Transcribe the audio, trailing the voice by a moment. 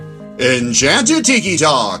Enchanted Tiki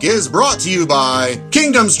Talk is brought to you by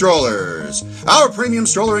Kingdom Strollers. Our premium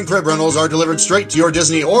stroller and crib rentals are delivered straight to your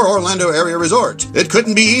Disney or Orlando area resort. It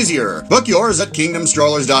couldn't be easier. Book yours at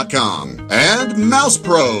kingdomstrollers.com. And Mouse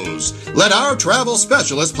Pros. Let our travel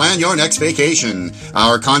specialist plan your next vacation.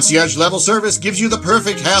 Our concierge level service gives you the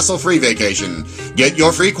perfect hassle-free vacation. Get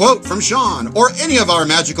your free quote from Sean or any of our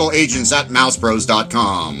magical agents at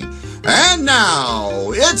mousepros.com. And now,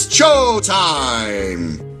 it's show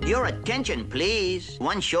time! Your attention, please.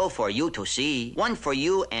 One show for you to see. One for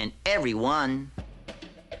you and everyone.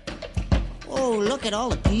 Oh, look at all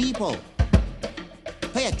the people.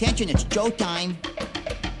 Pay attention, it's show time.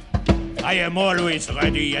 I am always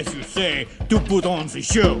ready, as you say, to put on the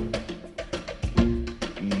show.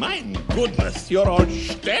 My goodness, you're all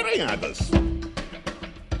staring at us.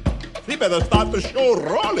 We better start the show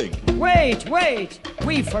rolling. Wait.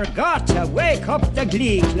 We forgot to wake up the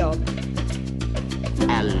Glee Club.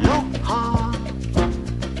 Aloha.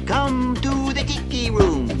 Come to the Tiki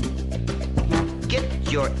Room.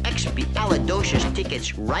 Get your Expialidocious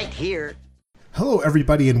tickets right here. Hello,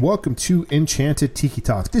 everybody, and welcome to Enchanted Tiki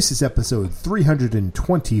Talk. This is episode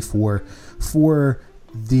 324 for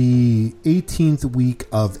the 18th week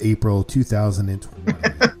of April 2020.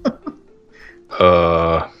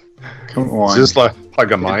 Come on. Is this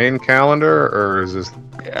like a Mayan calendar, or is this...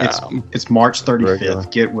 It's March 35th. Regular.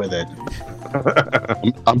 Get with it.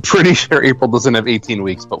 I'm pretty sure April doesn't have 18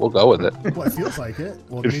 weeks, but we'll go with it. Well, it feels like it.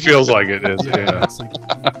 Well, It feels like it is, yeah. It's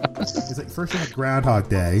like first we had Groundhog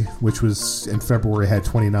Day, which was in February, had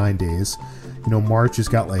 29 days. You know, March has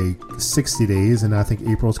got like 60 days, and I think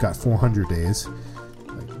April's got 400 days.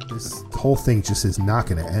 Like, this whole thing just is not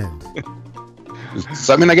going to end.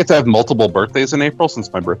 So, I mean, I get to have multiple birthdays in April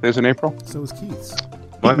since my birthday's in April. So is Keith's.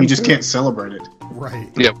 You just can't celebrate it. Right.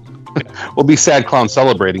 Yep. We'll be sad clowns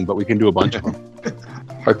celebrating, but we can do a bunch of them.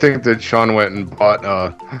 I think that Sean went and bought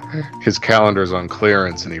his calendars on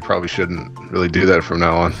clearance, and he probably shouldn't really do that from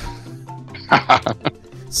now on.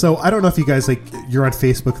 So I don't know if you guys, like, you're on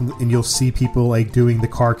Facebook and you'll see people like doing the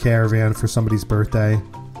car caravan for somebody's birthday,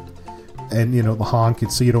 and you know, the honk,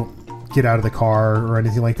 so you don't get out of the car or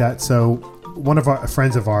anything like that. So one of our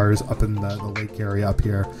friends of ours up in the lake area up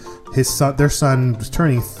here, their son was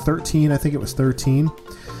turning 13. I think it was 13.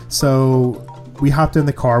 So we hopped in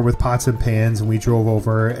the car with pots and pans and we drove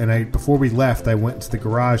over. And before we left, I went to the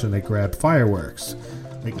garage and I grabbed fireworks.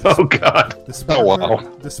 Like Oh God! The sparkler, wow!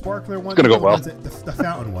 The sparkler ones, It's gonna go well. the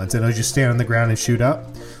fountain ones, and I just stand on the ground and shoot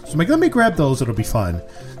up. So I'm like, let me grab those; it'll be fun.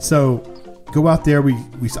 So go out there. We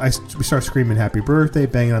start screaming "Happy Birthday!"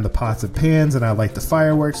 banging on the pots and pans, and I light the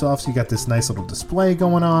fireworks off. So you got this nice little display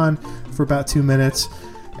going on for about 2 minutes,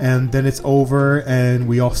 and then it's over, and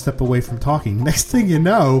we all step away from talking. Next thing you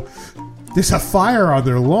know, there's a fire on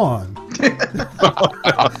their lawn.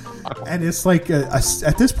 And it's like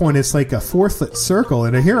at this point it's like a 4-foot circle,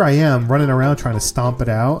 and here I am running around trying to stomp it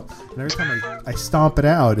out, and every time I stomp it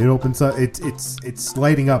out, it opens up. It's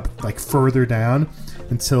lighting up like further down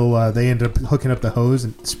until they end up hooking up the hose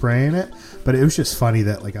and spraying it. But it was just funny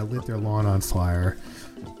that like I lit their lawn on fire.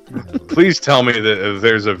 You know, Please tell me that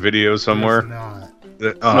there's a video somewhere.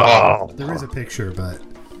 there's not. There is a picture, but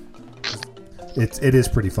it is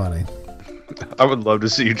pretty funny. I would love to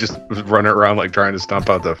see you just run around like trying to stomp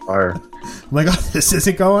out the fire. I'm like, oh, this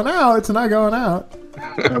isn't going out. It's not going out.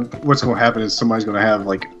 What's going to happen is somebody's going to have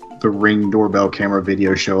like the Ring doorbell camera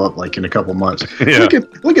video show up like in a couple months. Yeah.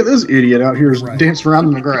 Look at this idiot out here Right. dancing around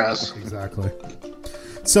in the grass. Exactly.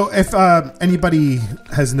 So if anybody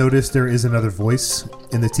has noticed, there is another voice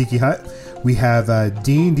in the Tiki Hut. We have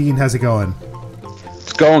Dean. Dean, how's it going?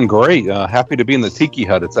 It's going great. Happy to be in the Tiki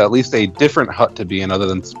Hut. It's at least a different hut to be in other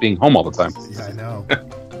than being home all the time. Yeah, I know.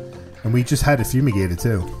 And we just had it fumigated,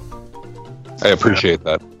 too. I appreciate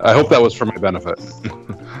that. I hope that was for my benefit.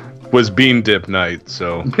 Was bean dip night,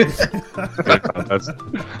 so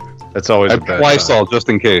that's always I a bad Lysol just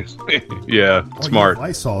in case. Yeah, Oh, smart. yeah,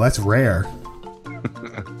 Lysol, that's rare.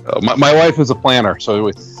 My wife is a planner,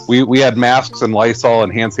 so we had masks and Lysol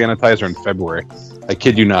and hand sanitizer in February. I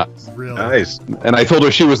kid you not. Really? Nice. And I told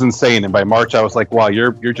her she was insane, and by March I was like, "Wow,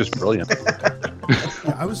 you're just brilliant."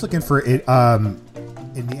 Yeah, I was looking for it.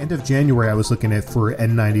 In the end of January, I was looking for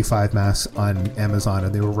N95 masks on Amazon,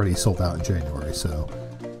 and they were already sold out in January. So,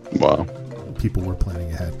 Wow. people were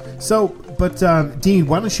planning ahead. So, but Dean,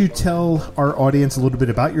 why don't you tell our audience a little bit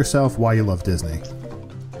about yourself, why you love Disney?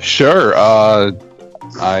 Sure.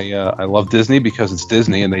 I love Disney because it's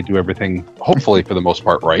Disney and they do everything, hopefully for the most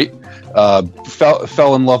part, right.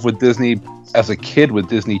 Fell in love with Disney as a kid with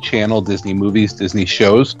Disney Channel, Disney movies, Disney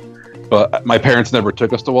shows. but my parents never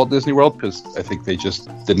took us to Walt Disney World because I think they just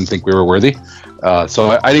didn't think we were worthy.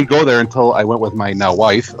 So I didn't go there until I went with my now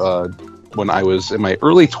wife when I was in my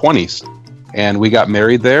early 20s. And we got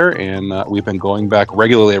married there, and we've been going back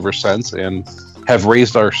regularly ever since, and have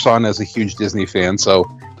raised our son as a huge Disney fan. So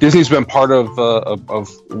Disney's been part of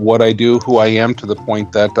what I do, who I am, to the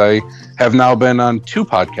point that I have now been on 2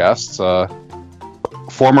 podcasts.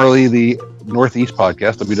 Formerly the Northeast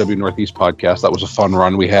podcast, WW Northeast podcast. That was a fun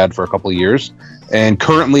run we had for a couple of years, and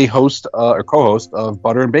currently host or co-host of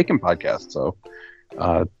Butter and Bacon podcast. So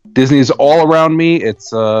Disney's all around me.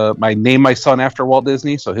 It's I named my son after Walt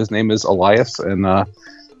Disney, so his name is Elias, and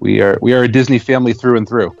we are a Disney family through and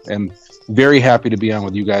through, and very happy to be on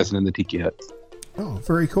with you guys and in the Tiki Hut. Oh,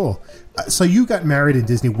 very cool. So you got married in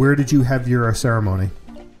Disney. Where did you have your ceremony?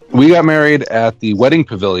 We got married at the Wedding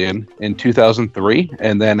Pavilion in 2003,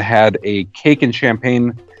 and then had a cake and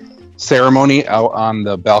champagne ceremony out on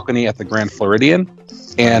the balcony at the Grand Floridian,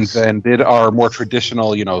 and then did our more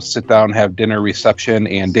traditional, sit down, have dinner, reception,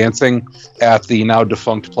 and dancing at the now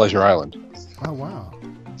defunct Pleasure Island. Oh, wow.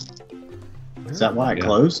 Is that why it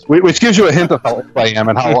closed? Which gives you a hint of how old I am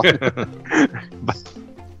and how long.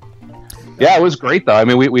 Yeah, it was great, though. I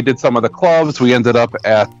mean, we did some of the clubs. We ended up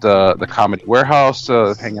at the Comedy Warehouse,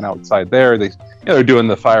 hanging outside there. They're doing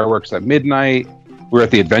the fireworks at midnight. We were at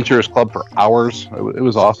the Adventurers Club for hours. It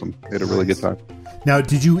was awesome. We had a really good time. Now,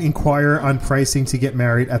 did you inquire on pricing to get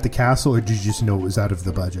married at the castle, or did you just know it was out of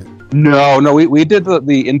the budget? No, we did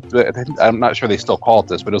the I'm not sure they still call it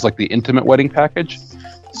this, but it was like the intimate wedding package.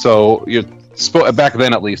 So back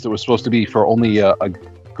then, at least, it was supposed to be for only a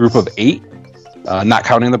group of 8. Not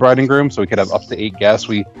counting the bride and groom, so we could have up to 8 guests.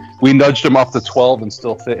 We nudged them up to 12 and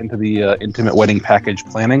still fit into the intimate wedding package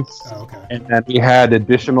planning. Oh, okay. And then we had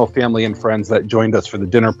additional family and friends that joined us for the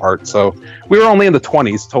dinner part. So we were only in the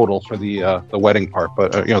 20s total for the wedding part,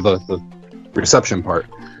 but the reception part.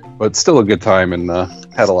 But still a good time, and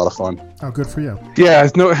had a lot of fun. Oh, good for you. Yeah,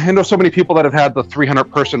 I know so many people that have had the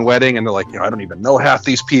 300-person wedding, and they're like, I don't even know half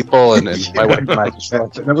these people. And my wife and I just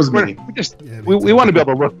that was me. We want to be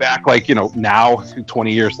able to look back, now,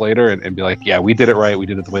 20 years later, and be like, yeah, we did it right. We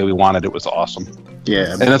did it the way we wanted. It was awesome.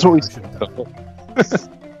 Yeah, and that's what we.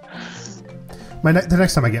 The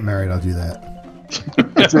next time I get married, I'll do that.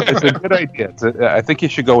 It's a good idea. I think you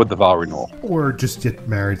should go with the vow renewal, or just get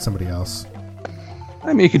married to somebody else.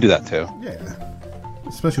 I mean, you could do that too. Yeah,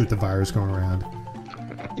 especially with the virus going around.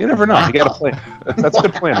 You never know. You got to play. That's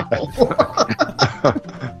good planning.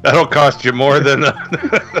 That'll cost you more than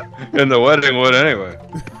than the wedding would anyway.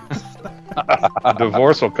 The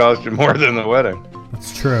divorce will cost you more than the wedding.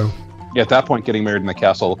 That's true. Yeah, at that point, getting married in the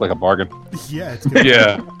castle looked like a bargain. Yeah, it's good.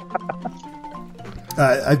 Yeah.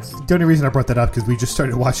 The only reason I brought that up because we just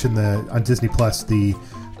started watching on Disney Plus the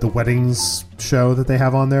weddings show that they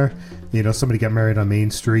have on there. Somebody got married on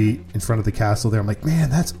Main Street in front of the castle there. I'm like, man,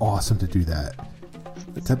 that's awesome to do that.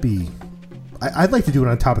 That'd be... I'd like to do it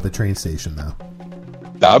on top of the train station, though.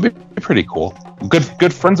 That would be pretty cool.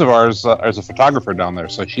 Good friends of ours is a photographer down there,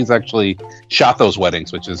 so she's actually shot those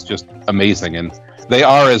weddings, which is just amazing. And they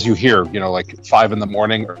are, as you hear, like 5 a.m.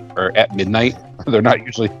 or at midnight. They're not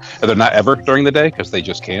ever during the day because they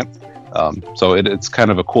just can't. So it's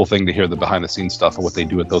kind of a cool thing to hear the behind-the-scenes stuff of what they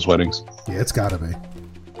do at those weddings. Yeah, it's got to be.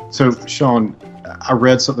 So, Sean, I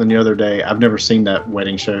read something the other day. I've never seen that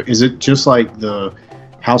wedding show. Is it just like the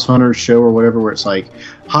House Hunters show or whatever, where it's like,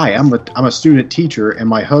 hi, I'm a student teacher, and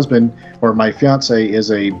my husband or my fiance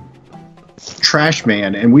is a trash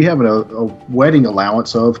man, and we have a wedding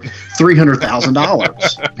allowance of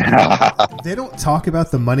 $300,000. They don't talk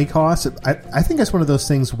about the money costs. I think that's one of those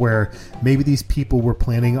things where maybe these people were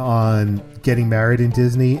planning on getting married in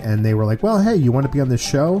Disney, and they were like, well, hey, you want to be on this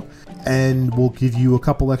show? And we'll give you a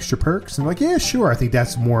couple extra perks. And like, yeah, sure. I think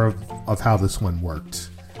that's more of how this one worked.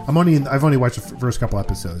 I've only watched the first couple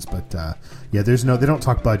episodes, but yeah, they don't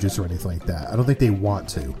talk budgets or anything like that. I don't think they want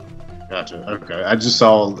to. Gotcha. Okay. I just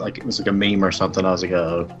saw it was like a meme or something. I was like,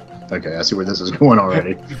 oh, okay, I see where this is going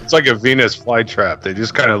already. It's like a Venus flytrap. They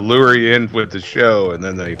just kind of lure you in with the show, and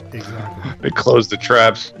then they close the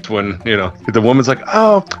traps when the woman's like,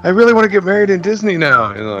 oh, I really want to get married in Disney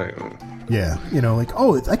now. And like, yeah,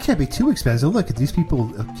 that can't be too expensive. Look, these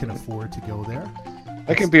people can afford to go there.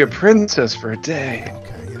 I can be a princess for a day.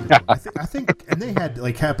 Okay, I think, and they had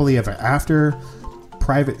like happily ever after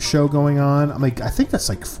private show going on. I'm like, I think that's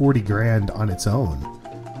like $40,000 on its own,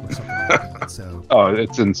 or something like that. So,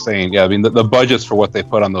 it's insane. Yeah, I mean, the budgets for what they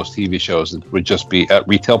put on those TV shows would just be at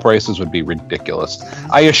retail prices would be ridiculous.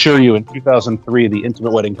 I assure you, in 2003, the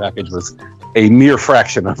Intimate Wedding Package was a mere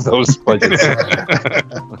fraction of those budgets.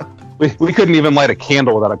 we couldn't even light a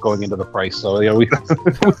candle without it going into the price. So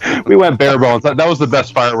we went bare bones. That was the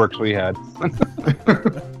best fireworks we had.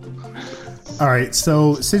 All right,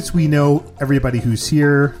 so since we know everybody who's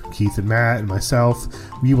here, Keith and Matt and myself,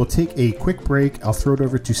 we will take a quick break. I'll throw it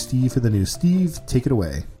over to Steve for the news. Steve, take it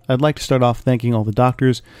away. I'd like to start off thanking all the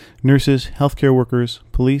doctors, nurses, healthcare workers,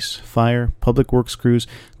 police, fire, public works crews,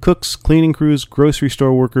 cooks, cleaning crews, grocery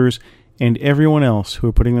store workers, and everyone else who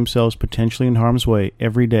are putting themselves potentially in harm's way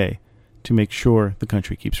every day to make sure the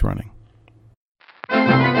country keeps running.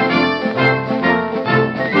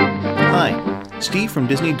 Hi, Steve from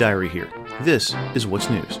Disney Diary here. This is What's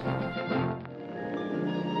News.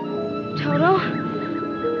 Toto,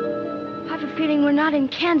 I have a feeling we're not in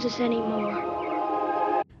Kansas anymore.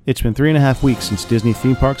 It's been 3.5 weeks since Disney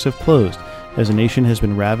theme parks have closed, as the nation has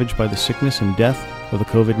been ravaged by the sickness and death of the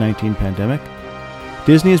COVID-19 pandemic.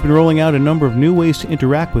 Disney has been rolling out a number of new ways to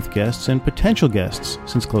interact with guests and potential guests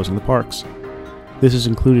since closing the parks. This has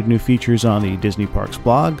included new features on the Disney Parks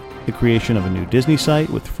blog, the creation of a new Disney site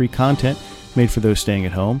with free content made for those staying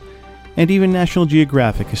at home, and even National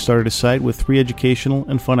Geographic has started a site with free educational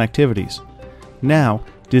and fun activities. Now,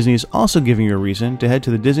 Disney is also giving you a reason to head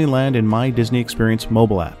to the Disneyland and My Disney Experience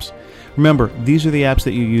mobile apps. Remember, these are the apps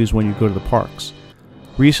that you use when you go to the parks.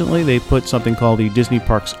 Recently, they put something called the Disney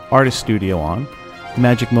Parks Artist Studio on,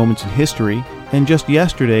 Magic Moments in History, and just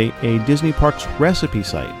yesterday, a Disney Parks recipe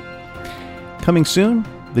site. Coming soon,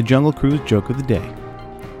 the Jungle Cruise Joke of the Day.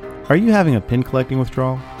 Are you having a pin collecting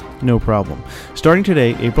withdrawal? No problem. Starting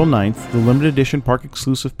today, April 9th, the limited edition park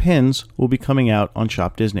exclusive pins will be coming out on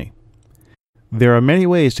Shop Disney. There are many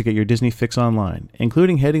ways to get your Disney fix online,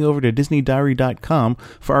 including heading over to DisneyDiary.com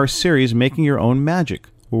for our series Making Your Own Magic,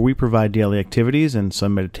 where we provide daily activities and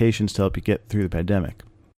some meditations to help you get through the pandemic.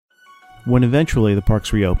 When eventually the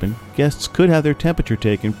parks reopen, guests could have their temperature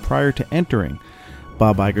taken prior to entering,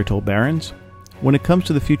 Bob Iger told Barron's. When it comes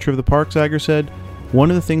to the future of the parks, Iger said, one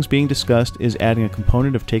of the things being discussed is adding a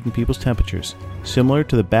component of taking people's temperatures, similar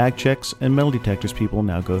to the bag checks and metal detectors people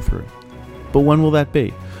now go through. But when will that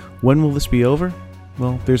be? When will this be over?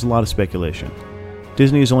 Well, there's a lot of speculation.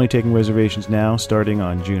 Disney is only taking reservations now, starting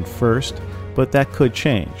on June 1st, but that could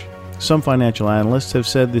change. Some financial analysts have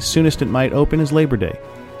said the soonest it might open is Labor Day.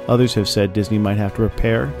 Others have said Disney might have to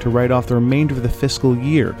prepare to write off the remainder of the fiscal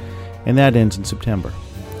year, and that ends in September.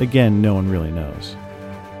 Again, no one really knows.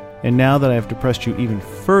 And now that I have depressed you even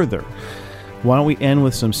further, why don't we end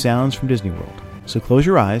with some sounds from Disney World? So close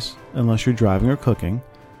your eyes, unless you're driving or cooking,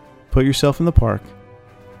 put yourself in the park,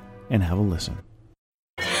 and have a listen.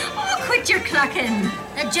 Oh, quit your clucking!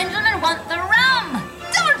 The gentlemen want the rum!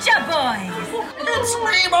 Don't ya, boys? It's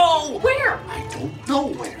Nemo! Where? I don't know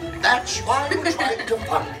where. That's why we're trying to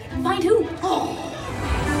find. Find who? Oh.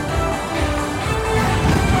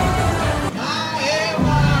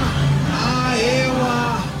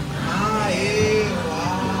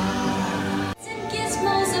 And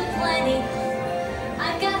gizmos aplenty.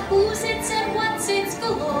 I've got who's its and what's its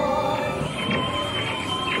galore.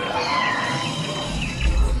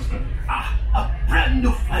 A brand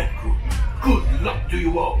new flight crew. Good luck to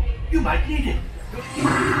you all. You might need it.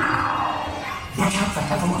 Watch out for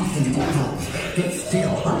everyone in the world. It's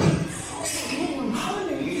still honey. Still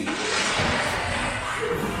honey.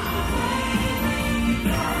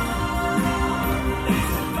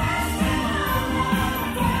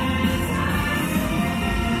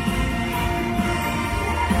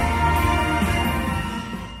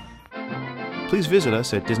 Please visit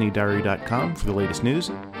us at DisneyDiary.com for the latest news.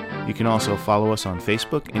 You can also follow us on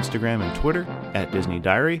Facebook, Instagram, and Twitter at Disney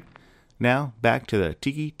Diary. Now, back to the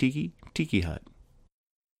Tiki Hut.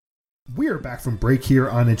 We are back from break here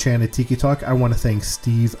on Enchanted Tiki Talk. I want to thank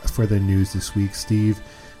Steve for the news this week. Steve,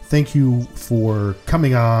 thank you for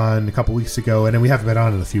coming on a couple weeks ago, and then we haven't been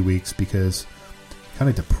on in a few weeks because I'm kind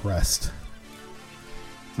of depressed.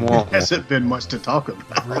 There hasn't been much to talk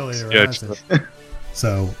about. Really, there hasn't.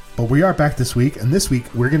 So, but we are back this week, and this week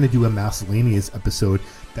we're going to do a miscellaneous episode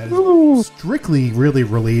that is strictly really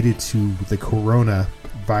related to the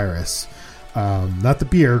coronavirus. Not the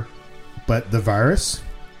beer, but the virus.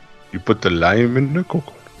 You put the lime in the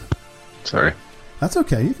cocoa. Sorry. That's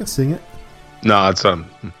okay. You can sing it. No, it's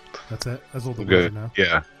That's it. That's all the good. words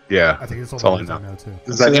Now. Yeah. I think it's That's all all the I words know. now too.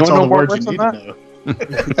 Does anyone know more words than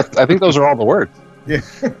that? I think those are all the words. Yeah,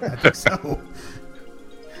 I think so.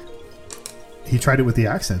 He tried it with the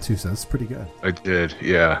accent too, so that's pretty good. I did,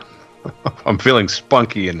 yeah. I'm feeling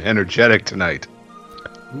spunky and energetic tonight.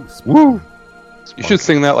 Ooh, Woo! You should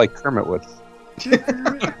sing that like Kermit would.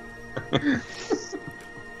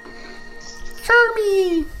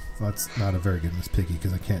 Kermit! Well, that's not a very good Miss Piggy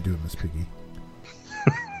because I can't do a Miss Piggy.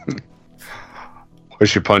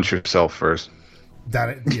 Wish you punch yourself first.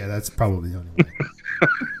 That's probably the only way.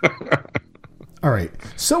 All right.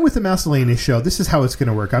 So with the Miscellaneous Show, this is how it's going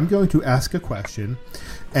to work. I'm going to ask a question,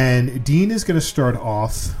 and Dean is going to start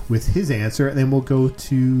off with his answer, and then we'll go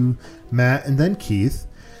to Matt and then Keith.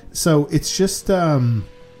 So it's just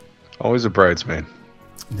always a bridesmaid,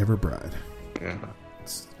 never a bride. Yeah,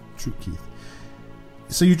 it's true, Keith.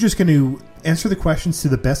 So you're just going to answer the questions to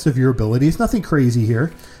the best of your ability. It's nothing crazy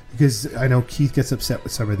here, because I know Keith gets upset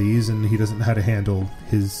with some of these, and he doesn't know how to handle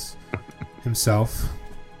himself.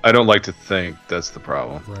 I don't like to think. That's the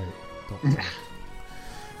problem. Right.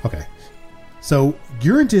 Okay. So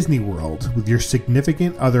you're in Disney World with your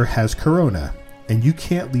significant other has corona, and you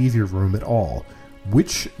can't leave your room at all.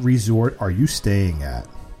 Which resort are you staying at?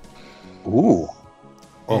 Ooh.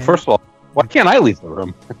 Well, first of all, why can't I leave the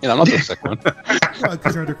room? I'm not the sick one. Well,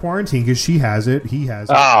 because you're under quarantine, because she has it, he has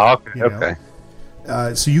it. Oh, okay, okay.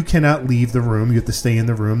 So you cannot leave the room. You have to stay in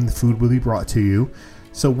the room. The food will be brought to you.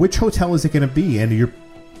 So which hotel is it going to be? And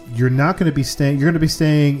you're not going to be staying. You're going to be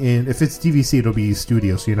staying in. If it's DVC, it'll be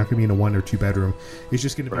studio. So you're not going to be in a 1 or 2 bedroom. It's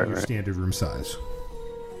just going to be your standard room size.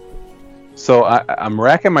 So I'm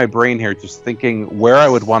racking my brain here, just thinking where I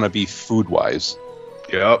would want to be food wise.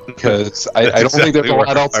 Yep. Because I don't think there's a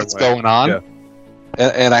lot else that's going on. Yeah.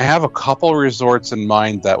 And I have a couple resorts in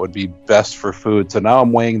mind that would be best for food. So now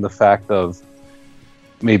I'm weighing the fact of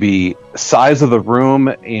maybe size of the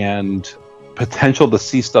room and potential to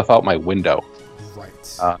see stuff out my window.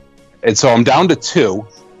 Right. And so I'm down to 2,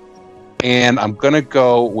 and I'm going to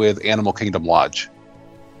go with Animal Kingdom Lodge.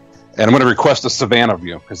 And I'm going to request a Savannah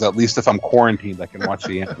view, because at least if I'm quarantined, I can watch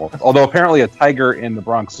the animals. Although apparently a tiger in the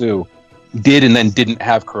Bronx Zoo did and then didn't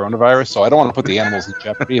have coronavirus, so I don't want to put the animals in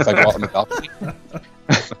jeopardy if I go out in the balcony.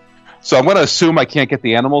 So I'm going to assume I can't get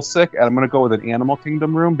the animals sick, and I'm going to go with an Animal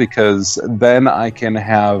Kingdom room, because then I can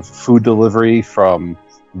have food delivery from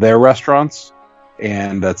their restaurants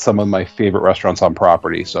and at some of my favorite restaurants on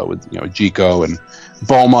property. So with Jico and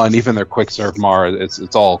Boma and even their quick serve Mar,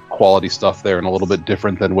 it's all quality stuff there and a little bit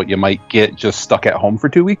different than what you might get just stuck at home for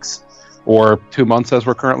 2 weeks or 2 months as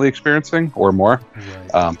we're currently experiencing or more.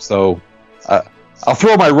 Right. I'll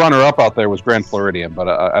throw my runner-up out there was Grand Floridian, but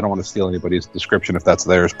I don't want to steal anybody's description if that's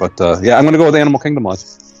theirs. But yeah, I'm going to go with Animal Kingdom Lodge.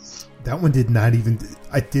 That one did not even...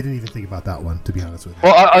 I didn't even think about that one, to be honest with you.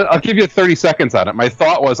 Well, I'll give you 30 seconds on it. My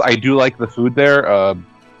thought was I do like the food there,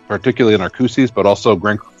 particularly in Arcusi's, but also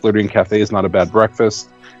Grand Floridian Cafe is not a bad breakfast,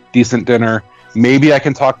 decent dinner. Maybe I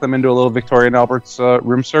can talk them into a little Victoria and Albert's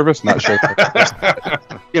room service. Not sure.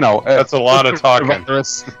 That's a lot of talking.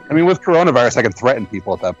 I mean, with coronavirus, I can threaten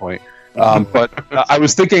people at that point. But I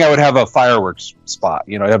was thinking I would have a fireworks spot.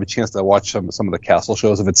 I'd have a chance to watch some of the castle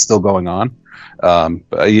shows if it's still going on.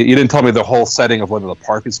 But you didn't tell me the whole setting of whether the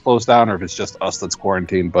park is closed down or if it's just us that's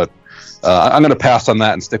quarantined. But I'm going to pass on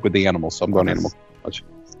that and stick with the animals. So I'm going Animal Lodge.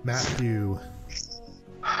 Matthew.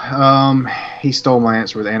 He stole my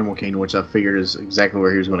answer with Animal Kingdom, which I figured is exactly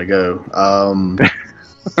where he was going to go.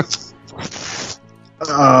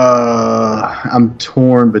 I'm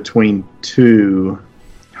torn between 2.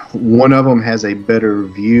 One of them has a better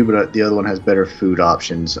view, but the other one has better food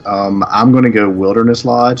options. I'm going to go Wilderness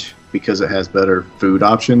Lodge because it has better food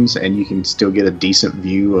options, and you can still get a decent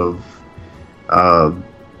view of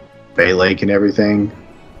Bay Lake and everything.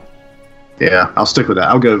 Yeah, I'll stick with that.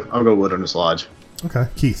 I'll go Wilderness Lodge. Okay,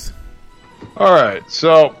 Keith. All right,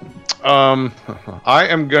 so I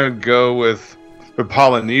am going to go with the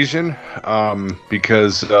Polynesian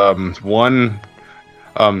because one,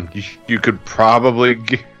 you could probably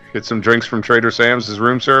get some drinks from Trader Sam's as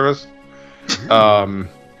room service.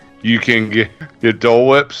 You can get Dole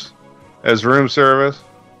Whips as room service.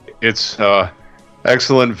 It's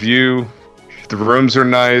excellent view. The rooms are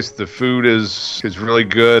nice. The food is really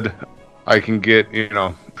good. I can get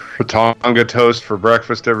Tonga toast for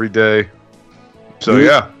breakfast every day. So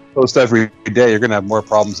yeah, toast every day. You're gonna have more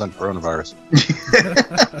problems than coronavirus.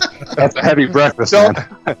 That's a heavy breakfast.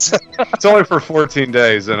 It's only for 14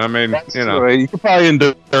 days, and I mean, you could probably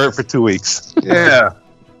endure it for 2 weeks. Yeah,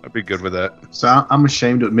 I'd be good with that. So I'm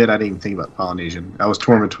ashamed to admit I didn't even think about Polynesian. I was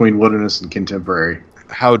torn between Wilderness and Contemporary.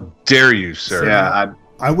 How dare you, sir? Yeah,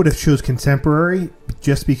 I would have chose Contemporary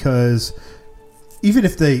just because even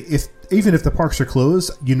if the parks are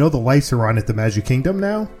closed, the lights are on at the Magic Kingdom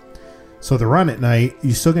now. So they're on at night.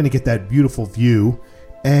 You're still going to get that beautiful view,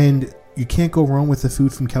 and you can't go wrong with the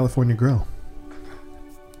food from California Grill.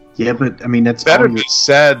 Yeah, but I mean that's better be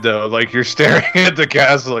sad though. Like you're staring at the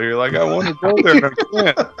castle, you're like, I want to go there, and I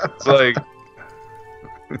can't. It's like,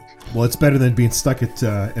 well, it's better than being stuck at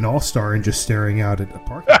an All-Star and just staring out at a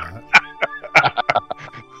parking lot.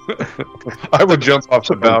 I would jump off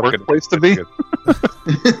the balcony. Place to be.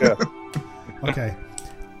 Okay.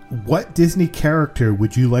 What Disney character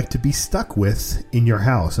would you like to be stuck with in your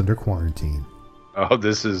house under quarantine? Oh,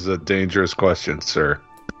 this is a dangerous question, sir.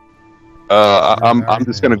 I'm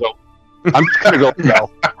just gonna go. I'm just gonna go.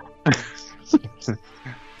 No.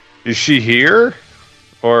 Is she here,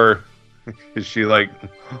 or is she like?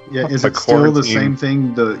 Yeah, is a it still the quarantine same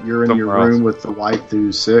thing? You're in your somewhere room else? with the wife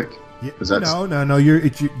who's sick. Is that No.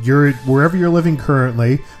 You're wherever you're living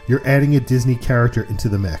currently. You're adding a Disney character into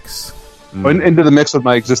the mix. Into the mix of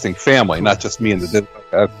my existing family, not just me and the Disney.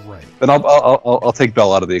 Right. Then I'll take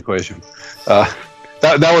Belle out of the equation.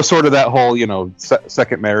 That was sort of that whole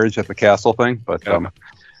second marriage at the castle thing, but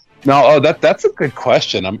that's a good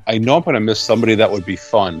question. I know I'm going to miss somebody that would be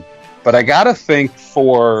fun, but I got to think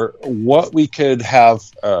for what we could have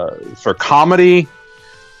for comedy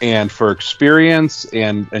and for experience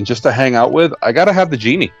and just to hang out with. I got to have the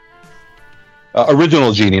genie,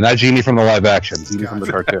 original genie, not genie from the live action, genie from the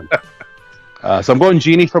cartoon. So I'm going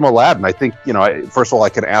Genie from Aladdin. I think, first of all, I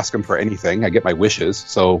can ask him for anything. I get my wishes,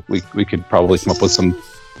 so we could probably come up with some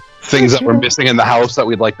things that we're missing in the house that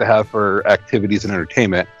we'd like to have for activities and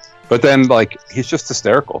entertainment. But then, he's just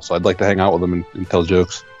hysterical, so I'd like to hang out with him and tell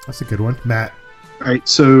jokes. That's a good one. Matt. All right,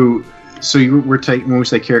 so we're taking, when we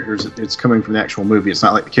say characters, it's coming from the actual movie. It's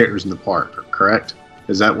not like the characters in the park, correct?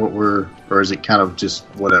 Is that what or is it kind of just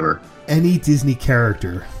whatever? Any Disney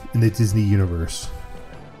character in the Disney universe.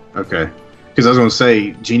 Okay. Because I was going to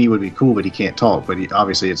say Genie would be cool, but he can't talk. But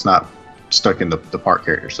obviously, it's not stuck in the park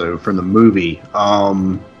character. So from the movie,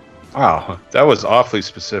 wow, that was awfully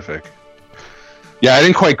specific. Yeah, I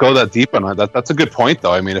didn't quite go that deep on that. That's a good point,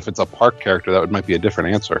 though. I mean, if it's a park character, that might be a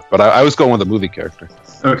different answer. But I was going with a movie character.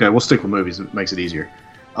 Okay, we'll stick with movies. It makes it easier.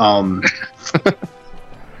 I'm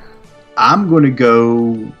going to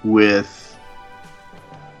go with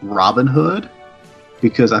Robin Hood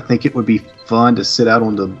because I think it would be fun to sit out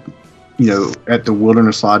on the at the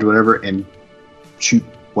Wilderness Lodge or whatever and shoot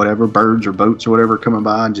whatever birds or boats or whatever coming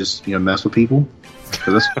by and just mess with people.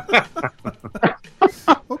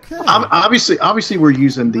 Okay. Obviously we're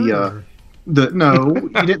using no,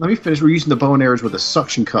 you didn't let me finish. We're using the bow and arrows with the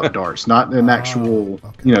suction cup darts, not an actual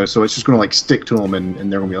so it's just going to stick to them and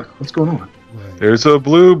they're going to be like, what's going on? Right. There's a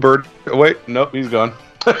blue bird. Oh, wait, nope, he's gone.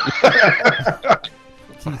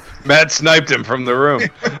 Matt sniped him from the room.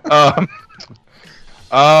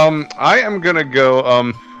 I am gonna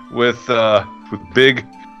go with Big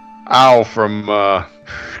Owl from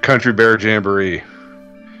Country Bear Jamboree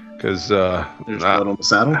because there's blood on the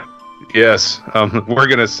saddle. Yes, we're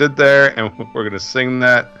gonna sit there and we're gonna sing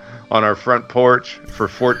that on our front porch for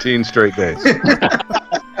 14 straight days.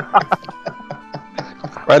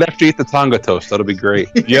 Right after you eat the Tonga toast, that'll be great.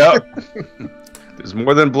 Yep. There's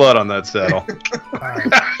more than blood on that saddle.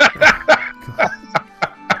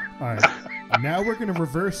 All right. Now we're going to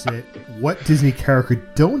reverse it. What Disney character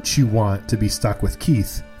don't you want to be stuck with,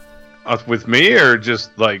 Keith? With me, or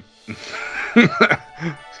just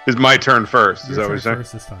is my turn first? Is that what you're saying?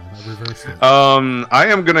 First this time. I reversed it. I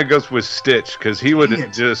am gonna go with Stitch because he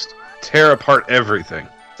would just tear apart everything.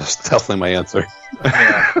 That's definitely my answer.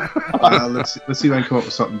 Let's see if I can come up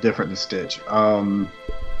with something different than Stitch.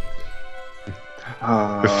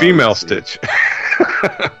 The female Stitch.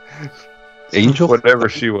 Angel? Whatever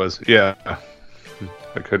she was. Yeah.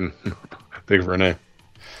 I couldn't think of her name.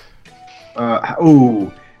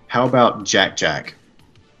 How about Jack Jack?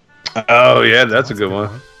 Oh, yeah, that's a good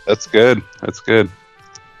one. That's good.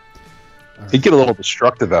 He'd get a little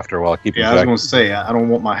destructive after a while. I was going to say, I don't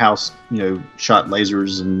want my house, shot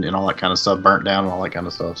lasers and all that kind of stuff, burnt down and all that kind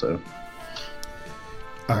of stuff. So,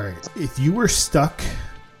 all right, if you were stuck,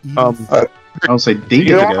 I'll say Dean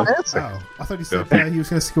to go. Oh, I thought he said he was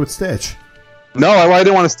going to stick with Stitch. No, I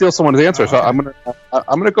didn't want to steal someone's answer, so I'm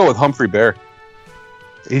gonna go with Humphrey Bear.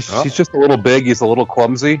 He's just a little big. He's a little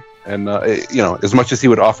clumsy, and as much as he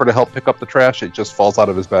would offer to help pick up the trash, it just falls out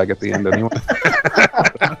of his bag at the end anyway.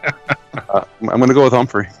 I'm gonna go with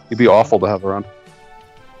Humphrey. He'd be awful to have around.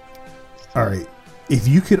 All right, if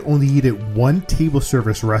you could only eat at one table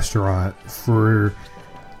service restaurant for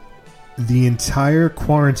the entire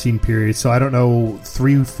quarantine period, so I don't know,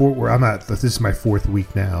 3, 4. I'm not. This is my 4th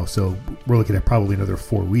week now, so we're looking at probably another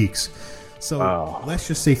 4 weeks. So let's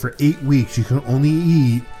just say for 8 weeks, you can only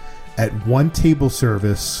eat at one table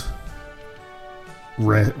service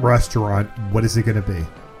restaurant. What is it going to be?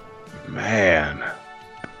 Man,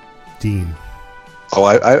 Dean. Oh,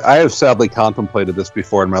 I have sadly contemplated this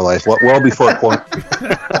before in my life, well before quarantine.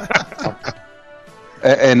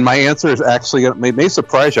 And my answer is actually, may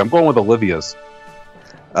surprise you. I'm going with Olivia's.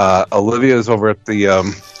 Olivia's over at the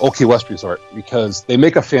Old Key West Resort because they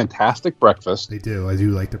make a fantastic breakfast. They do. I do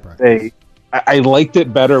like the breakfast. I liked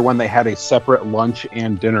it better when they had a separate lunch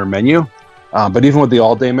and dinner menu. But even with the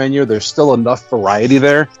all-day menu, there's still enough variety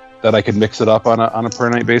there that I could mix it up on a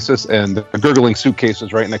per-night basis. And the Gurgling Suitcase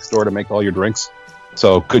is right next door to make all your drinks.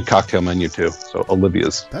 So good cocktail menu, too. So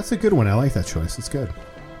Olivia's. That's a good one. I like that choice. It's good.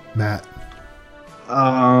 Matt?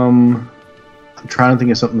 I'm trying to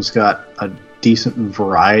think of something that's got a decent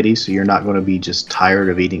variety, so you're not going to be just tired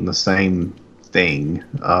of eating the same thing.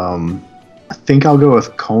 I think I'll go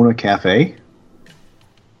with Kona Cafe,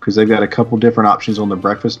 because they've got a couple different options on the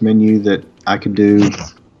breakfast menu that I could do.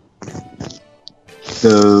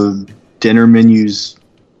 The dinner menu's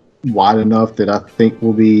wide enough that I think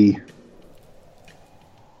will be...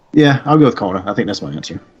 Yeah, I'll go with Kona. I think that's my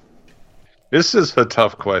answer. This is a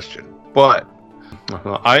tough question, but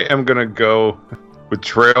I am going to go with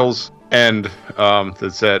Trails and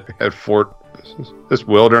that's at Fort this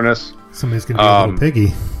Wilderness. Somebody's going to be a little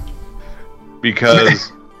piggy.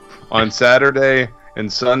 Because on Saturday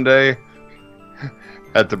and Sunday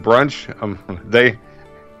at the brunch, they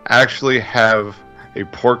actually have a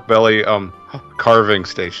pork belly carving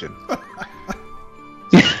station.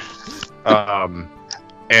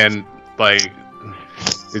 And like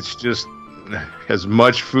it's just as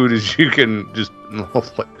much food as you can just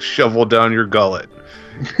shovel down your gullet.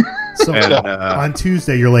 So on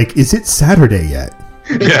Tuesday, you're like, "Is it Saturday yet?"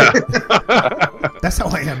 Yeah, that's how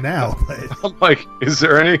I am now. But I'm like, "Is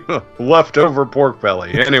there any leftover pork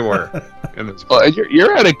belly anywhere?" In this well,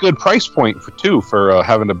 you're at a good price point for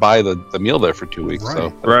having to buy the meal there for 2 weeks. Right. So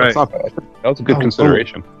that's not bad. That was a good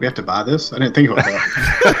consideration. We have to buy this? I didn't think about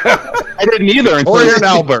that. I didn't either. Or you're in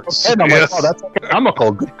Albert's. And I'm like, oh, that's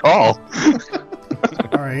economical. Good call.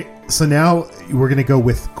 all right, so now we're going to go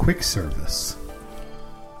with quick service.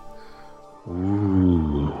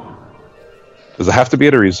 Ooh. Does it have to be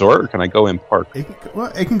at a resort, or can I go in park? It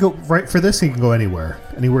can go right for this. It can go anywhere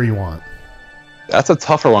you want. That's a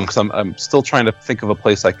tougher one because I'm still trying to think of a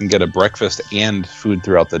place I can get a breakfast and food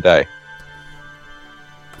throughout the day.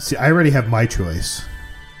 See, I already have my choice.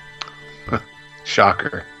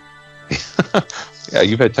 Shocker. Yeah,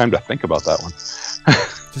 you've had time to think about that one.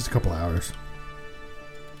 Just a couple hours.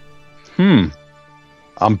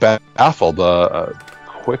 I'm baffled.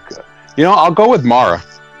 Quick. I'll go with Mara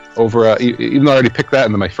over, even though I already picked that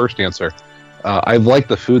into my first answer. I like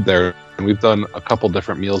the food there, and we've done a couple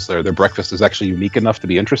different meals there. Their breakfast is actually unique enough to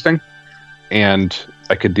be interesting, and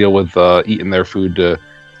I could deal with eating their food.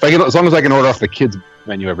 As long as I can order off the kids'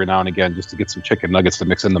 menu every now and again just to get some chicken nuggets to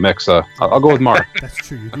mix in the mix, I'll go with Mara. That's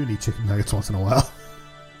true. You do need chicken nuggets once in a while.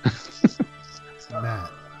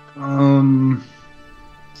 Matt.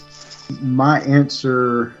 My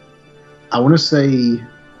answer, I want to say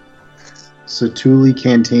Satuli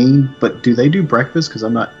Canteen, but do they do breakfast? Because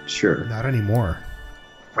I'm not sure. Not anymore.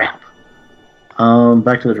 Crap.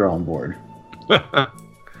 Back to the drawing board.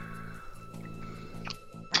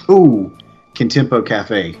 Ooh, Contempo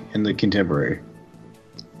Cafe in the Contemporary.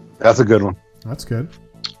 That's a good one. That's good.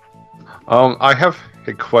 I have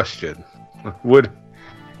a question. Would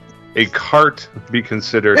a cart be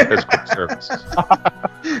considered as quick service?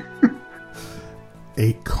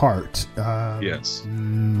 A cart? Yes.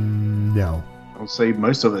 No. I'll say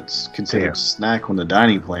most of it's considered snack on the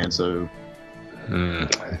dining plan, so...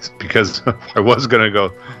 It's because I was going to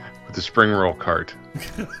go with the spring roll cart.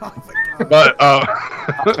 But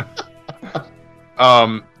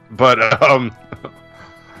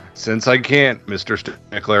since I can't, Mr.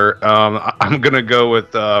 Stickler, I'm going to go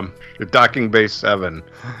with the Docking Bay 7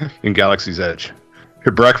 in Galaxy's Edge.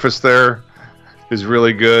 The breakfast there is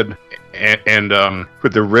really good, and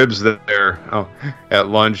with the ribs there at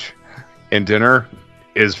lunch and dinner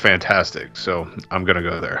is fantastic. So I'm going to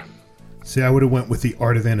go there. See, I would have went with the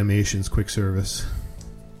Art of Animations quick service.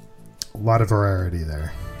 A lot of variety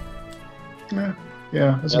there.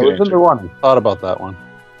 Yeah, that's a I good was in answer. the running. Thought about that one.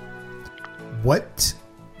 What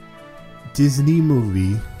Disney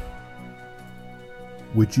movie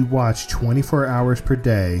would you watch 24 hours per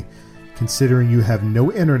day, considering you have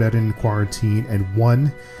no internet in quarantine and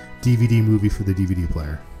one DVD movie for the DVD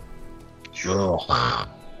player? Oh,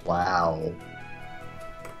 wow.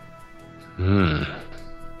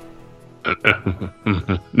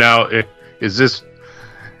 Now, is this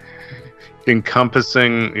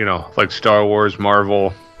encompassing, like Star Wars,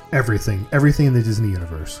 Marvel? Everything in the Disney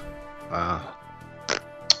universe. I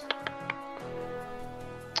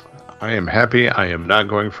am happy I am not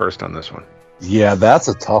going first on this one. Yeah, that's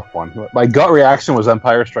a tough one. My gut reaction was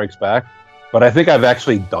Empire Strikes Back, but I think I've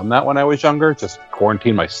actually done that when I was younger, just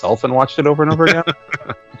quarantined myself and watched it over and over again.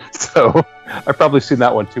 So I've probably seen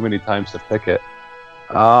that one too many times to pick it.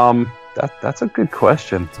 That's a good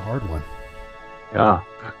question. It's a hard one. Yeah.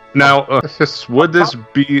 Now, would this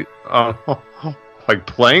be like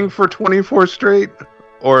playing for 24 straight,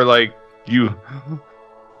 or like you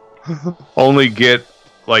only get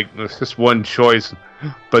like just one choice,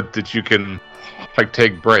 but that you can like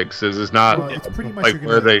take breaks? Is this not It's pretty much like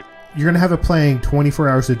where they? You're gonna have it playing 24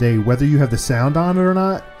 hours a day, whether you have the sound on it or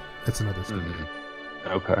not. That's another story.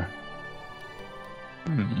 Okay.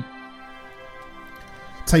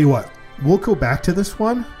 Tell you what, we'll go back to this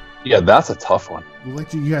one. Yeah, that's a tough one. We'll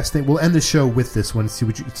let you guys think. We'll end the show with this one, so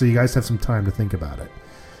you guys have some time to think about it.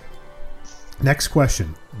 Next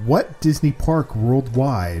question: what Disney park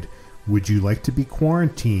worldwide would you like to be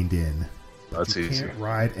quarantined in? That's you easy. Can't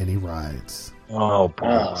ride any rides. Oh,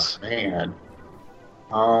 balls. Man.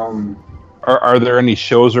 Are there any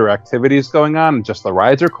shows or activities going on? Just the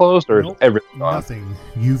rides are closed, or is everything on? Nothing.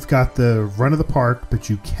 You've got the run of the park, but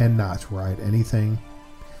you cannot ride anything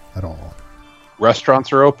at all.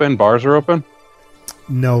 Restaurants are open. Bars are open.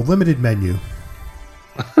 No, limited menu.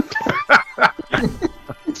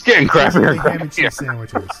 It's getting crappier. Ham and cheese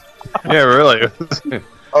sandwiches. Yeah, really.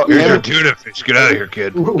 Oh, Here's yeah. your tuna fish. Get out of here,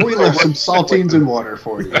 kid. We left some saltines and water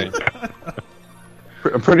for you.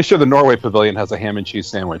 I'm pretty sure the Norway Pavilion has a ham and cheese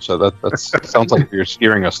sandwich, so that sounds like you're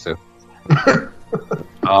steering us to.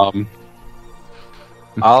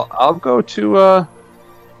 I'll go to.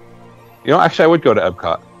 Actually, I would go to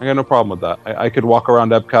Epcot. I got no problem with that. I could walk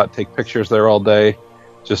around Epcot, take pictures there all day,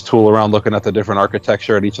 just tool around looking at the different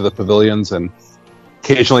architecture at each of the pavilions, and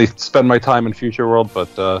occasionally spend my time in Future World. But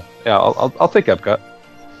yeah, I'll take Epcot.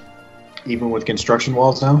 Even with construction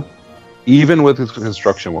walls now? Even with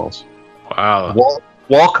construction walls. Wow.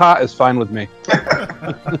 Walcott is fine with me.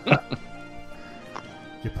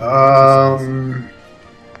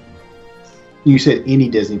 You said any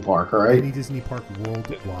Disney park, all right? Any Disney park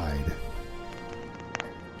worldwide.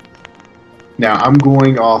 Now, I'm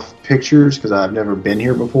going off pictures because I've never been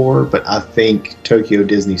here before, but I think Tokyo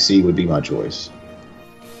Disney Sea would be my choice.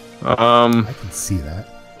 I can see that.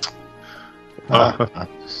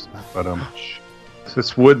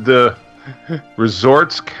 Would the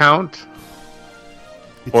resorts count,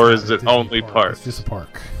 or is it only parks? It's just a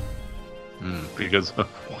park. Because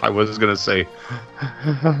I was going to say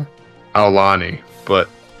Aulani, but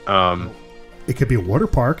it could be a water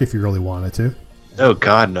park if you really wanted to. Oh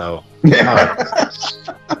God, no!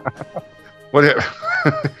 What?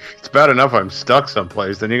 It's bad enough I'm stuck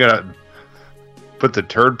someplace. Then you gotta put the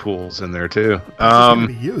turd pools in there too.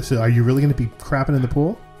 Be you. So, are you really going to be crapping in the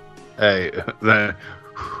pool? Hey,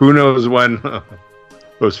 who knows when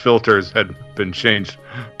those filters had been changed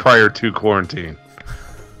prior to quarantine?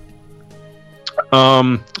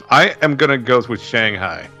 I am gonna go with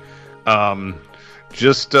Shanghai,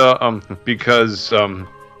 just because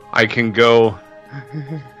I can go.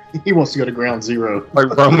 He wants to go to Ground Zero. Like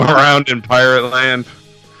roam around in Pirate Land.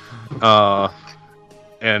 Well,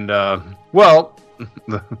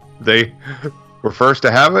 they were first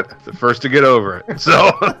to have it, the first to get over it.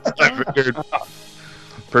 So I figured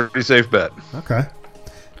pretty safe bet. Okay.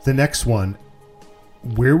 The next one.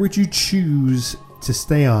 Where would you choose to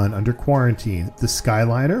stay on under quarantine? The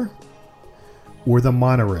Skyliner or the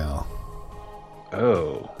monorail?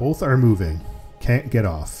 Oh. Both are moving. Can't get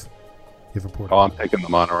off. I'm taking the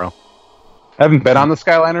monorail. I haven't been on the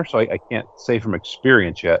Skyliner, so I can't say from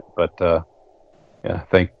experience yet. But yeah,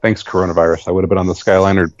 thanks coronavirus. I would have been on the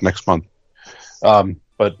Skyliner next month.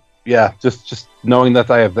 But yeah, just knowing that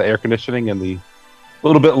I have the air conditioning and the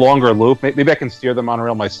little bit longer loop, maybe I can steer the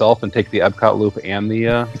monorail myself and take the Epcot loop and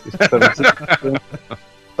the. So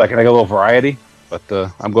I can get a little variety. But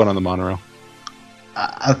I'm going on the monorail.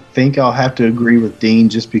 I think I'll have to agree with Dean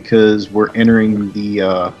just because we're entering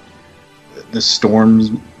the storms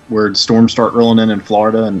where storms start rolling in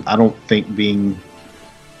Florida, and I don't think being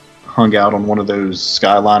hung out on one of those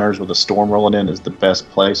Skyliners with a storm rolling in is the best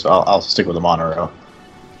place. So I'll stick with the monorail.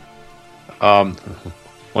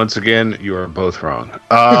 Once again, you are both wrong.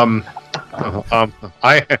 I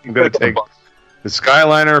am going to take the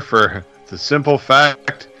Skyliner for the simple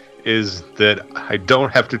fact is that I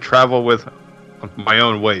don't have to travel with my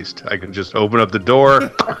own waste. I can just open up the door,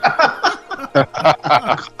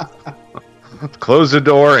 close the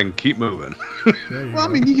door, and keep moving. Well, I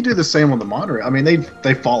mean, you can do the same on the monorail. I mean,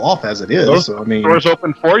 they fall off as it is. Those so, I mean, doors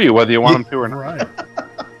open for you, whether you want them to or not. Right.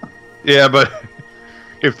 Yeah, but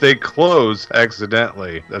if they close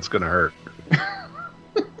accidentally, that's going to hurt.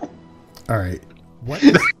 All right. What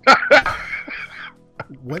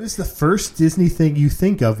is the first Disney thing you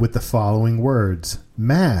think of with the following words?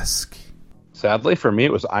 Mask. Sadly, for me,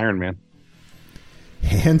 it was Iron Man.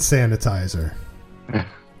 Hand sanitizer.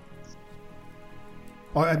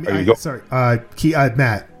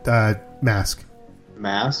 Matt. Mask.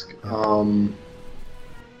 Mask.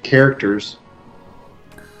 Characters.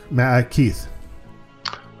 Keith.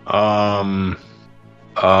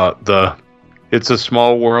 It's a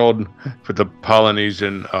Small World for the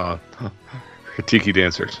Polynesian tiki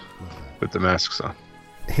dancers with the masks on.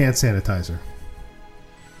 Hand sanitizer.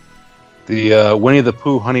 The Winnie the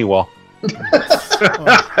Pooh Honeywell.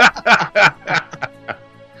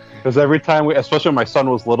 Because every time especially when my son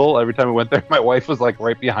was little, every time we went there, my wife was like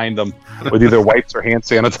right behind him with either wipes or hand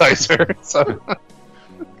sanitizer. So.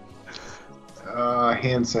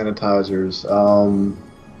 Hand sanitizers.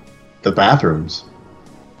 The bathrooms.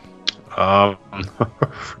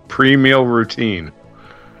 Pre-meal routine.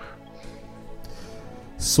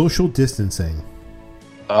 Social distancing.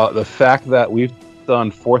 The fact that we've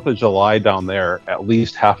done 4th of July down there at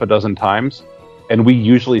least half a dozen times, and we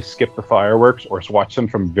usually skip the fireworks or watch them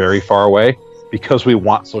from very far away because we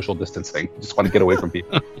want social distancing. We just want to get away from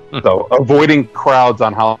people. So avoiding crowds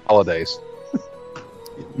on holidays.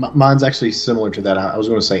 Mine's actually similar to that. I was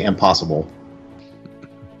going to say impossible.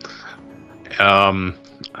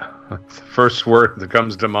 First word that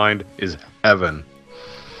comes to mind is heaven.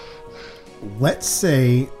 Let's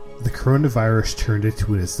say the coronavirus turned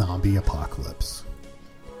into a zombie apocalypse.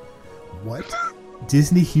 What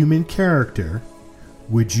Disney human character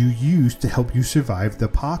would you use to help you survive the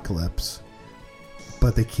apocalypse,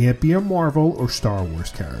 but they can't be a Marvel or Star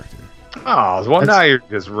Wars character? Oh, well, now you're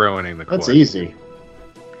just ruining the That's question. easy.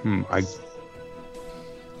 I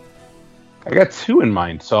got 2 in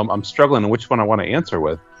mind, so I'm struggling on which one I want to answer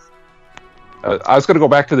with. I was going to go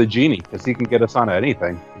back to the genie because he can get us onto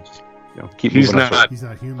anything. Just, keep He's moving us not. He's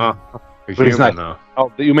not human. But he's not.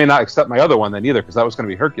 Oh, you may not accept my other one then either, because that was going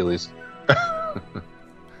to be Hercules.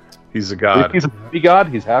 He's a god. He's a baby god.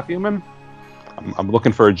 He's half human. I'm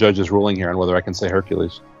looking for a judge's ruling here on whether I can say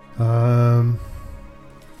Hercules. I'll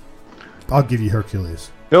give you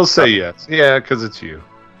Hercules. He'll say yes. Yeah, because it's you.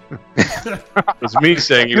 It's me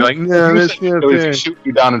saying you're like, no, that's not fair. Shoot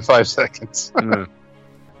you down in 5 seconds.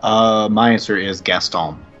 My answer is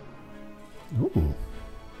Gaston. Ooh.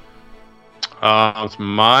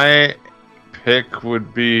 My pick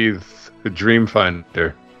would be the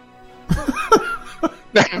Dreamfinder.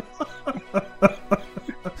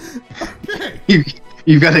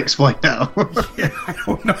 You've got to explain that. I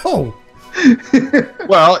don't know.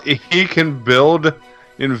 Well, he can build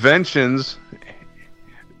inventions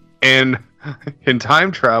and in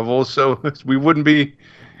time travel, so we wouldn't be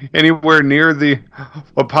anywhere near the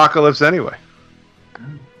apocalypse anyway.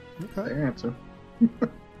 Fair answer.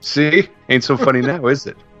 See? Ain't so funny now, is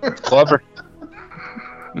it? Clever.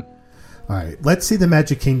 All right, let's say the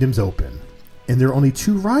Magic Kingdom's open, and there are only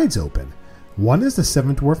 2 rides open. One is the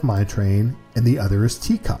Seven Dwarf Mine Train, and the other is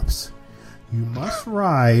Teacups. You must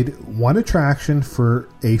ride one attraction for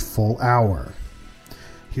a full hour.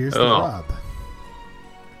 Here's the rub.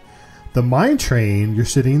 The Mine Train, you're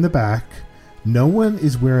sitting in the back. No one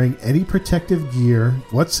is wearing any protective gear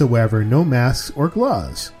whatsoever, no masks or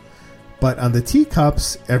gloves. But on the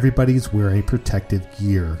Teacups, everybody's wearing protective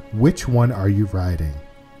gear. Which one are you riding?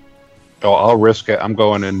 Oh, I'll risk it. I'm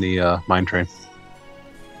going in the Mine Train.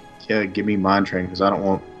 Yeah, give me Mine Train because I don't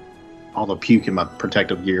want all the puke in my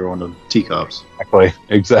protective gear on the Teacups.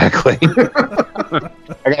 Exactly. I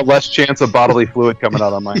got less chance of bodily fluid coming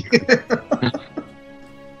out on Mine Train.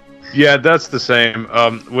 Yeah, that's the same.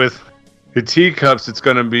 With the Teacups, it's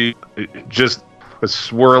going to be just a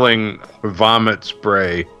swirling vomit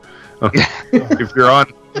spray. If you're on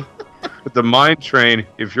the Mine Train,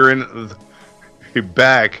 if you're in the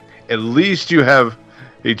back, at least you have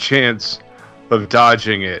a chance of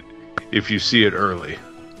dodging it if you see it early.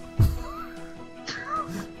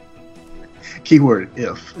 Keyword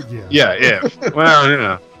if. Yeah, if.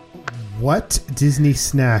 Well, What Disney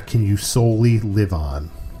snack can you solely live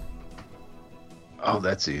on? Oh,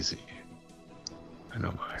 that's easy. I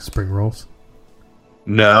know mine. Spring rolls?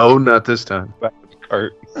 No, not this time.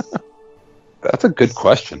 That's a good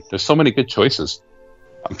question. There's so many good choices.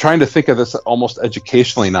 I'm trying to think of this almost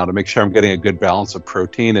educationally now to make sure I'm getting a good balance of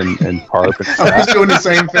protein and carb. I was doing the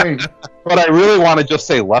same thing. But I really want to just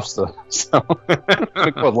say Lefse. So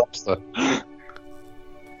stick with Lefse.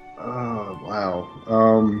 Oh, wow.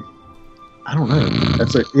 I don't know.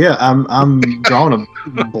 That's it. Yeah, I'm drawing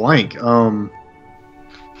a blank.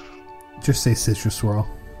 Just say citrus swirl.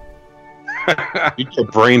 You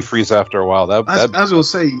get brain freeze after a while. I was going to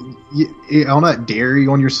say, on that dairy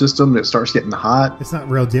on your system that starts getting hot. It's not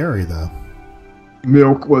real dairy, though.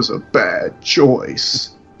 Milk was a bad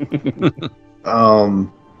choice.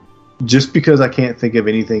 Just because I can't think of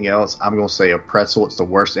anything else, I'm going to say a pretzel. It's the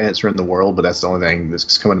worst answer in the world, but that's the only thing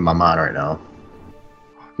that's coming to my mind right now.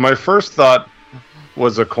 My first thought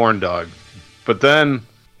was a corn dog. But then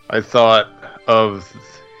I thought of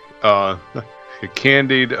a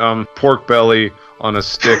candied pork belly on a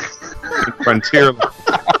stick in Frontierland.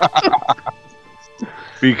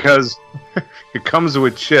 Because it comes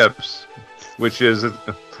with chips, which is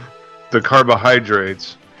the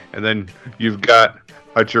carbohydrates, and then you've got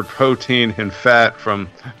your protein and fat from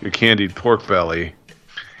your candied pork belly.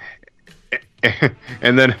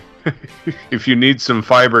 And then if you need some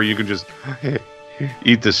fiber, you can just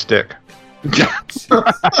eat the stick.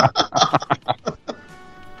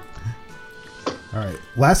 All right.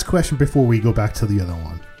 Last question before we go back to the other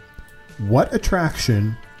one. What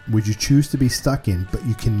attraction would you choose to be stuck in, but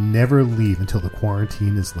you can never leave until the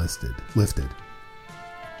quarantine is lifted?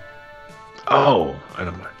 Oh, I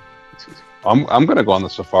don't know. I'm going to go on the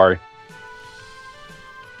safari.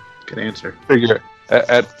 Good answer. Figure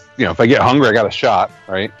if I get hungry, I got a shot,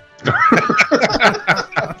 right?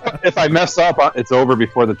 If I mess up, it's over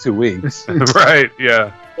before the 2 weeks. Right,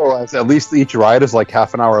 yeah. So at least each ride is like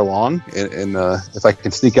half an hour long, and if I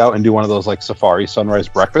can sneak out and do one of those like safari sunrise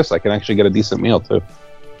breakfasts, I can actually get a decent meal too.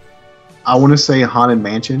 I want to say Haunted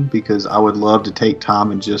Mansion because I would love to take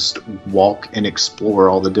time and just walk and explore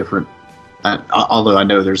all the different. Although I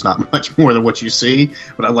know there's not much more than what you see,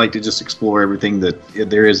 but I'd like to just explore everything that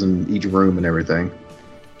there is in each room and everything.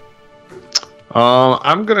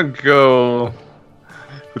 I'm gonna go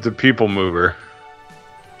with the People Mover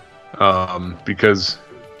because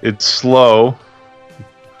it's slow,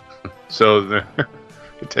 so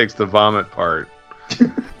it takes the vomit part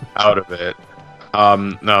out of it.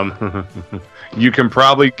 You can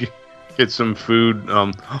probably get some food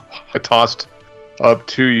tossed up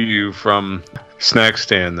to you from snack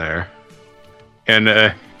stand there,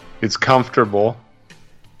 and it's comfortable.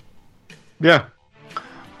 Yeah,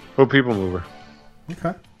 go People Mover.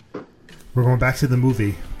 Okay. We're going back to the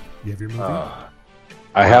movie. You have your movie?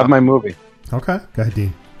 I have my movie. Okay. Go ahead,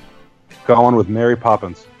 Dean. Going with Mary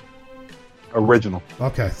Poppins. Original.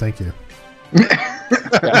 Okay, thank you.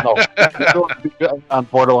 Yeah, no, on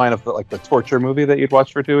borderline of the torture movie that you'd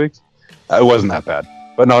watch for 2 weeks. It wasn't that bad.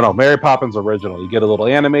 But no, Mary Poppins original. You get a little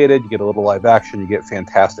animated, you get a little live action, you get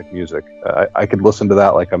fantastic music. I could listen to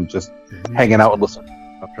that like I'm just hanging out and listening.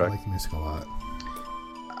 I like music a lot.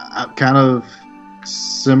 Kind of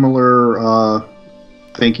similar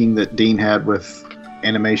thinking that Dean had with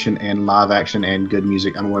animation and live action and good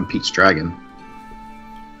music. I'm going Pete's Dragon.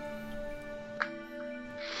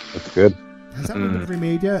 That's good. Has that one been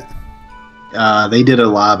remade yet? They did a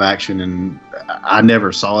live action, and I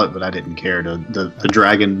never saw it, but I didn't care. The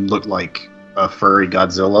dragon looked like a furry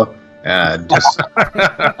Godzilla.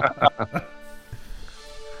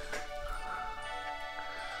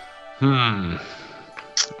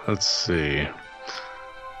 Let's see.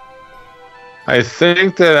 I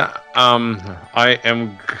think that I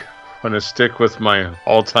am going to stick with my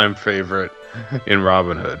all-time favorite in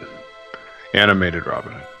Robin Hood. Animated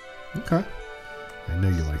Robin Hood. Okay. I know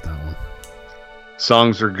you like that one.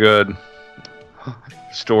 Songs are good.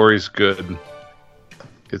 Story's good.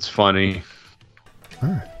 It's funny. All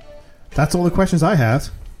right. That's all the questions I have.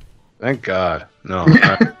 Thank God. No.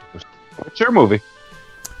 What's your movie?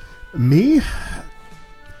 Me?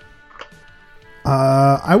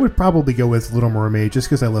 I would probably go with Little Mermaid just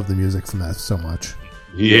because I love the music from that so much.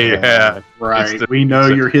 Yeah. Right. We know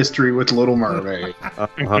your history with Little Mermaid.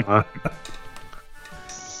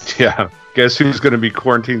 Yeah. Guess who's going to be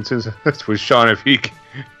quarantined since it's with Sean if he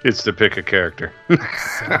gets to pick a character?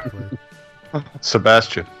 Exactly.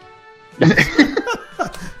 Sebastian.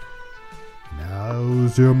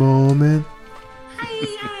 Now's your moment.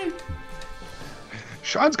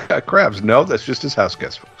 Sean's got crabs. No, that's just his house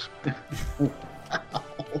guest, folks.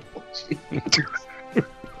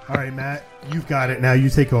 All right, Matt, you've got it. Now you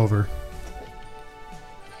take over.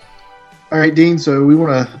 All right, Dean. So we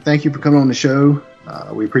want to thank you for coming on the show.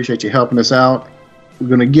 We appreciate you helping us out. We're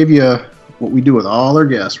going to give you what we do with all our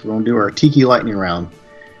guests. We're going to do our Tiki Lightning Round.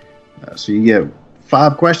 So you get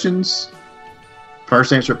 5 questions.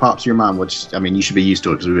 First answer that pops to your mind, which, I mean, you should be used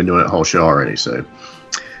to it because we've been doing it the whole show already. So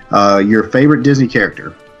your favorite Disney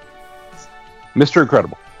character? Mr.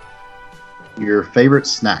 Incredible. Your favorite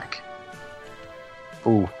snack?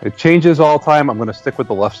 Ooh, it changes all the time. I'm going to stick with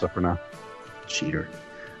the Lefse for now. Cheater.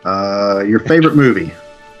 Your favorite movie?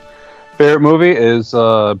 Favorite movie is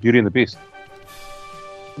Beauty and the Beast.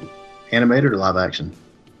 Animated or live action?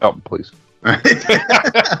 Oh, please.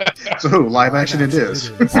 So live action it is.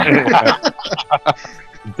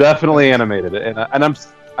 Definitely animated, and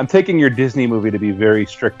I'm taking your Disney movie to be very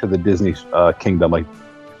strict to the Disney kingdom. Like,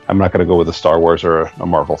 I'm not going to go with a Star Wars or a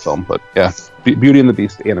Marvel film, but yeah, Beauty and the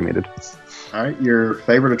Beast animated. All right, your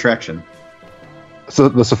favorite attraction? So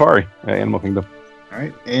the Safari, Animal Kingdom. All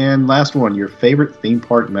right, and last one, your favorite theme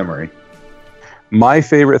park memory. My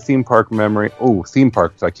favorite theme park memory. Oh, theme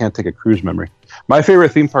parks. I can't take a cruise memory. My favorite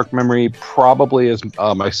theme park memory probably is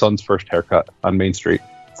my son's first haircut on Main Street.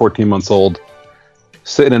 14 months old,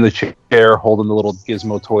 sitting in the chair, holding the little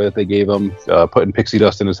gizmo toy that they gave him, putting pixie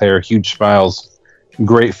dust in his hair, huge smiles,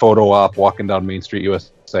 great photo op, walking down Main Street,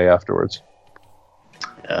 USA afterwards.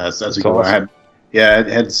 That's a good one. It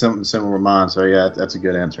had something similar to mine, so yeah, that's a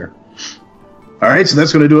good answer. All right, so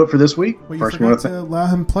that's going to do it for this week. Well, you forgot to allow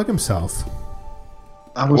him plug himself.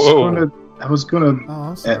 I was gonna. Oh,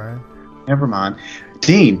 I'm sorry. Never mind.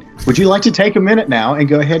 Dean, would you like to take a minute now and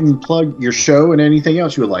go ahead and plug your show and anything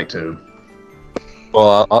else you would like to?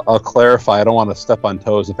 Well, I'll clarify. I don't want to step on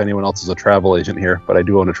toes if anyone else is a travel agent here, but I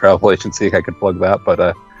do own a travel agency. I could plug that, but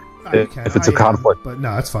if it's a conflict. But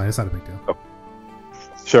no, it's fine. It's not a big deal. Oh.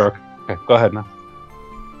 Sure. Okay, go ahead now.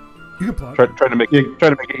 You can plug. Try to make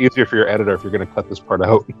it easier for your editor if you're going to cut this part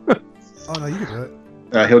out. Oh no, you can do it.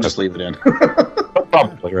 He'll just leave it in.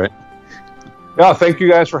 Probably, right? Yeah, thank you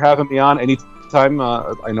guys for having me on. Anytime,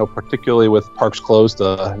 I know particularly with parks closed,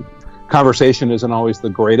 conversation isn't always the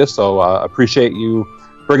greatest, so appreciate you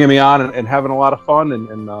bringing me on and having a lot of fun.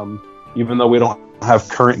 And even though we don't have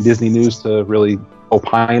current Disney news to really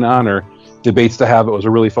opine on or debates to have, it was a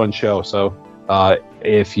really fun show. So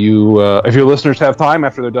if your listeners have time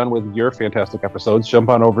after they're done with your fantastic episodes, jump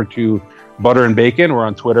on over to Butter and Bacon. We're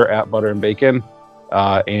on Twitter at Butter and Bacon.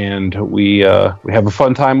 And we have a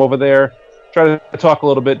fun time over there. Try to talk a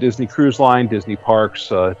little bit Disney Cruise Line, Disney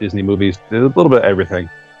parks, Disney movies, a little bit of everything.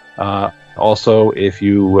 Also, if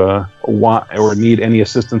you want or need any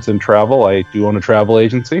assistance in travel, I do own a travel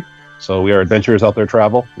agency. So we are Adventurers Out There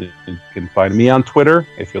Travel. You can find me on Twitter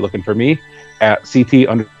if you're looking for me at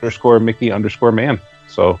CT_Mickey_man.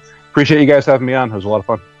 So appreciate you guys having me on. It was a lot of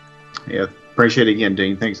fun. Yeah, appreciate it again,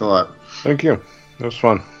 Dean. Thanks a lot. Thank you. It was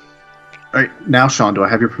fun. All right, now, Sean, do I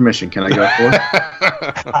have your permission? Can I go for it?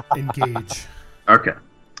 Engage. Okay.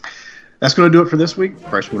 That's going to do it for this week.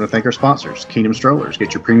 First, we want to thank our sponsors, Kingdom Strollers.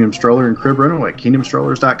 Get your premium stroller and crib rental at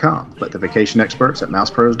KingdomStrollers.com. Let the vacation experts at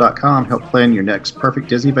MousePros.com help plan your next perfect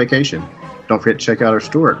Disney vacation. Don't forget to check out our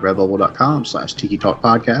store at redbubble.com/Tiki Talk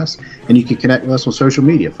Podcast. And you can connect with us on social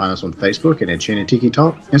media. Find us on Facebook at Enchanted Tiki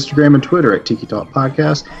Talk, Instagram and Twitter at Tiki Talk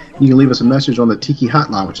Podcast. And you can leave us a message on the Tiki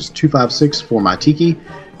Hotline, which is 256-4MY-TIKI,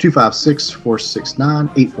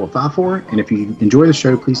 256-469-8454. And if you enjoy the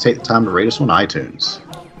show, please take the time to rate us on iTunes.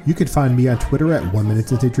 You can find me on Twitter at 1 Minute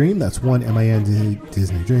Disney Dream. That's 1MIN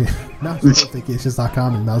Disney Dream.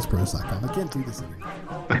 MouseProVacations.com and MousePros.com. I can't do this anymore.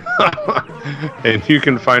 And you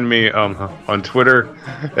can find me on Twitter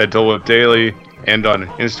at Dole Whip Daily and on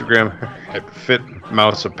Instagram at Fit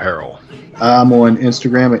Mouse Apparel. I'm on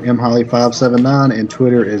Instagram at mholly579 and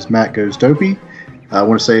Twitter is Matt Goes Dopey. I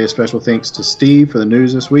want to say a special thanks to Steve for the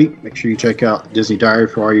news this week. Make sure you check out Disney Diary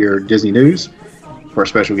for all your Disney news. For our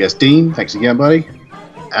special guest, Dean, thanks again, buddy.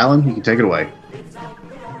 Alan, you can take it away.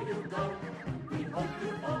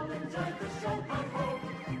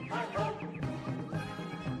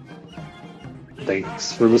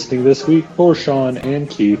 Thanks for listening this week. For Sean and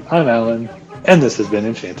Keith, I'm Alan, and this has been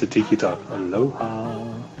Enchanted Tiki Talk. Aloha.